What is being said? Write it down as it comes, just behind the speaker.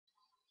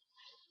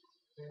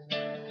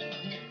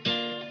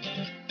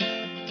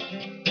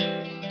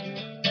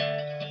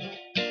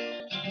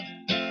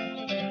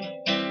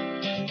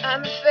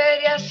I'm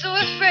afraid, yeah, so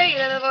afraid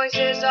of the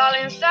voices all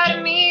inside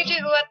of me.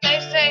 Do what they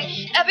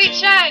say every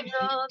time.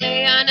 No,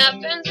 they are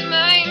not friends of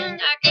mine.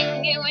 I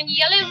can hear when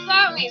yelling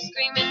for me,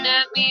 screaming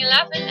at me,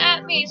 laughing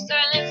at me.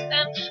 Silence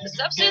them. The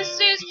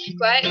substances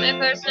quiet my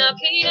personal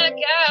peanut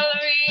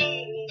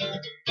gallery.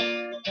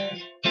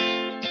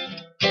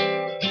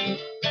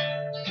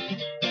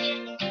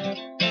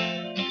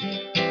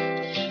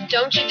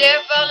 Don't you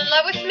dare fall in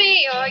love with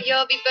me, or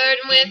you'll be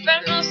burdened with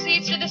front row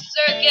seats to the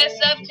circus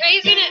of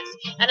craziness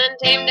and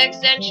untamed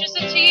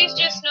eccentricities.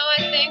 Just know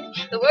I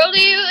think the world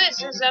of you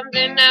is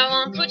something I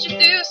won't put you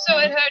through, so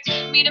it hurts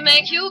me to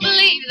make you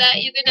believe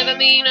that you could never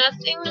mean a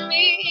thing to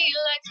me.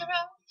 Lights are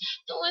out,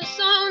 no one's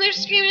song, they're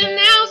screaming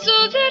now,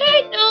 so that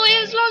I know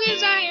as long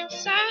as I am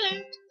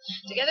silent,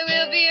 together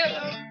we'll be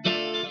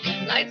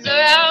alone. Lights are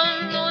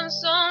out, no one's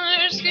song,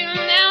 they're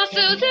screaming now,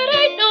 so that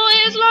I know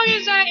as long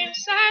as I am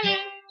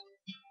silent,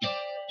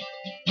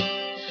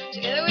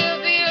 together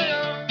we'll be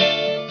alone.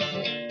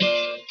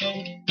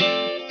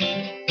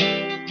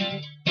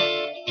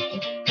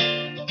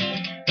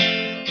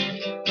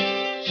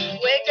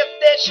 Wake up,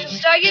 bitch, and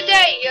start your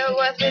day. You're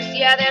worthless,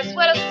 yeah, that's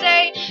what I'll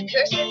say.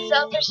 Cursed,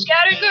 selfish,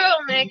 scattered girl,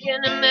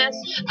 making a mess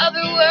of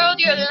the world.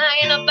 You're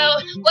lying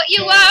about what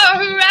you are.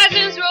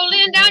 Horizons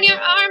rolling down your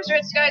arms.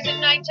 Red skies at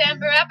night,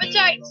 temper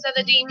appetites of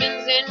the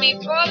demons in me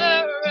for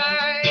the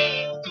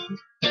ride.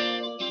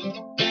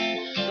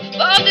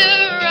 For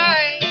the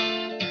ride.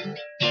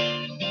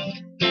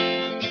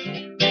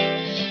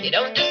 You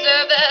don't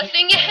deserve the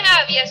thing you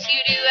have, yes you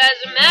do, as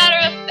a matter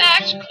of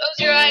fact. Close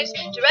your eyes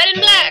to red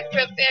and black,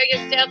 prepare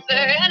yourself for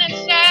an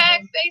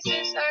attack.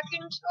 Faces are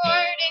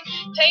contorting,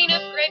 pain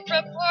of great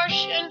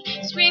proportion,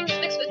 screams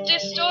mixed with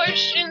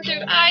distortion,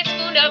 through eyes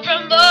spooned out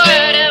from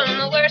boredom.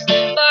 The worst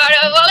part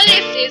of all of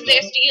this is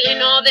they're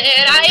stealing all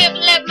that I have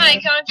left.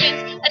 My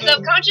conscience and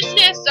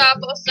self-consciousness are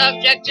both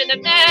subject to the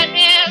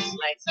madness.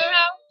 Lights are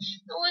out,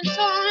 no one's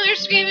home, they're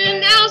screaming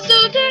now,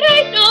 so that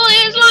I know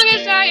as long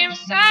as I am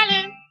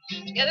silent,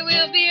 together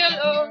we'll be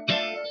alone.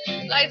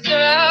 Lights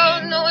are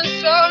out, no one's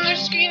strong, they're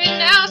screaming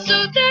now,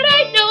 so that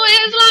I know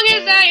as long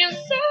as I am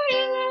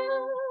silent,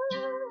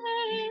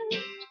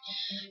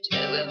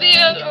 together we'll be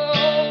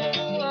alone.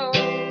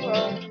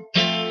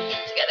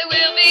 Together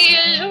we'll be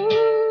alone.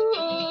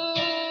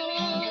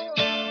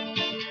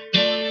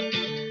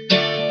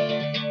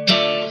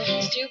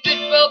 Stupid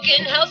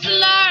broken house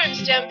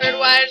alarms, tempered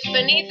wires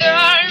beneath their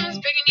arms,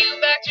 bringing you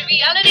back to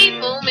reality,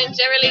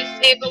 momentarily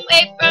safe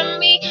away from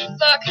me.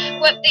 Fuck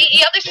what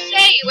the others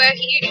say, we're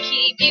here to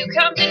keep you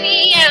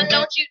company, and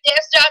don't you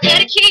dare stop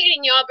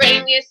medicating your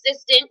brain. The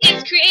assistant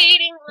is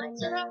creating.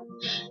 Lights are out,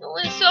 no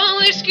one's song,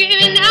 they're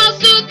screaming now,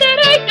 so that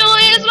I know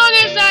as long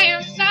as I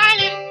am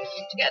silent,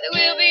 together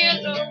we'll be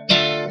alone.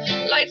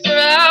 Lights are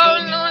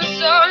out, no one's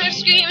song, they're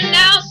screaming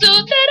now, so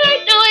that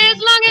I know as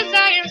long as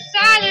I am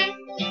silent,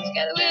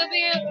 together we'll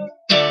be alone.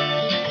 I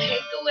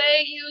hate the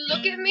way you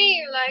look at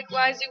me,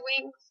 likewise you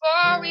wink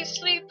before we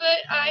sleep, but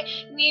I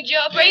need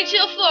your brain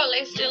chill for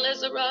lay still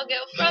as a rug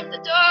out front the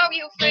door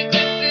you frequent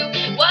through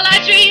while I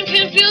dream,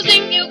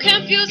 confusing you,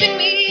 confusing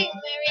me.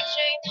 Mary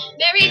Jane,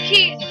 Mary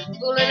Keith,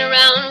 fooling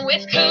around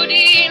with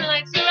codeine.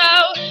 Lights are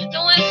out,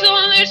 no one's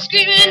home, they're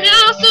screaming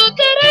now, so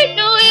that I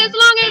know as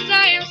long as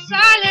I am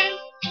silent,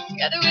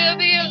 together we'll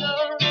be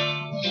alone.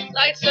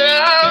 Lights are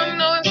out,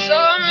 no one's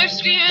home, they're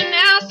screaming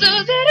now,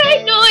 so that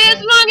I know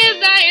as long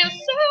as I am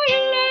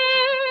silent,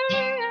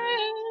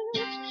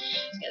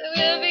 together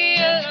we'll be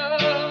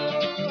alone.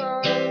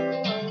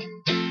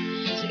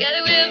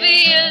 Together we'll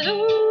be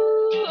alone.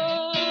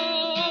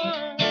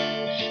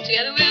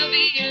 Together we'll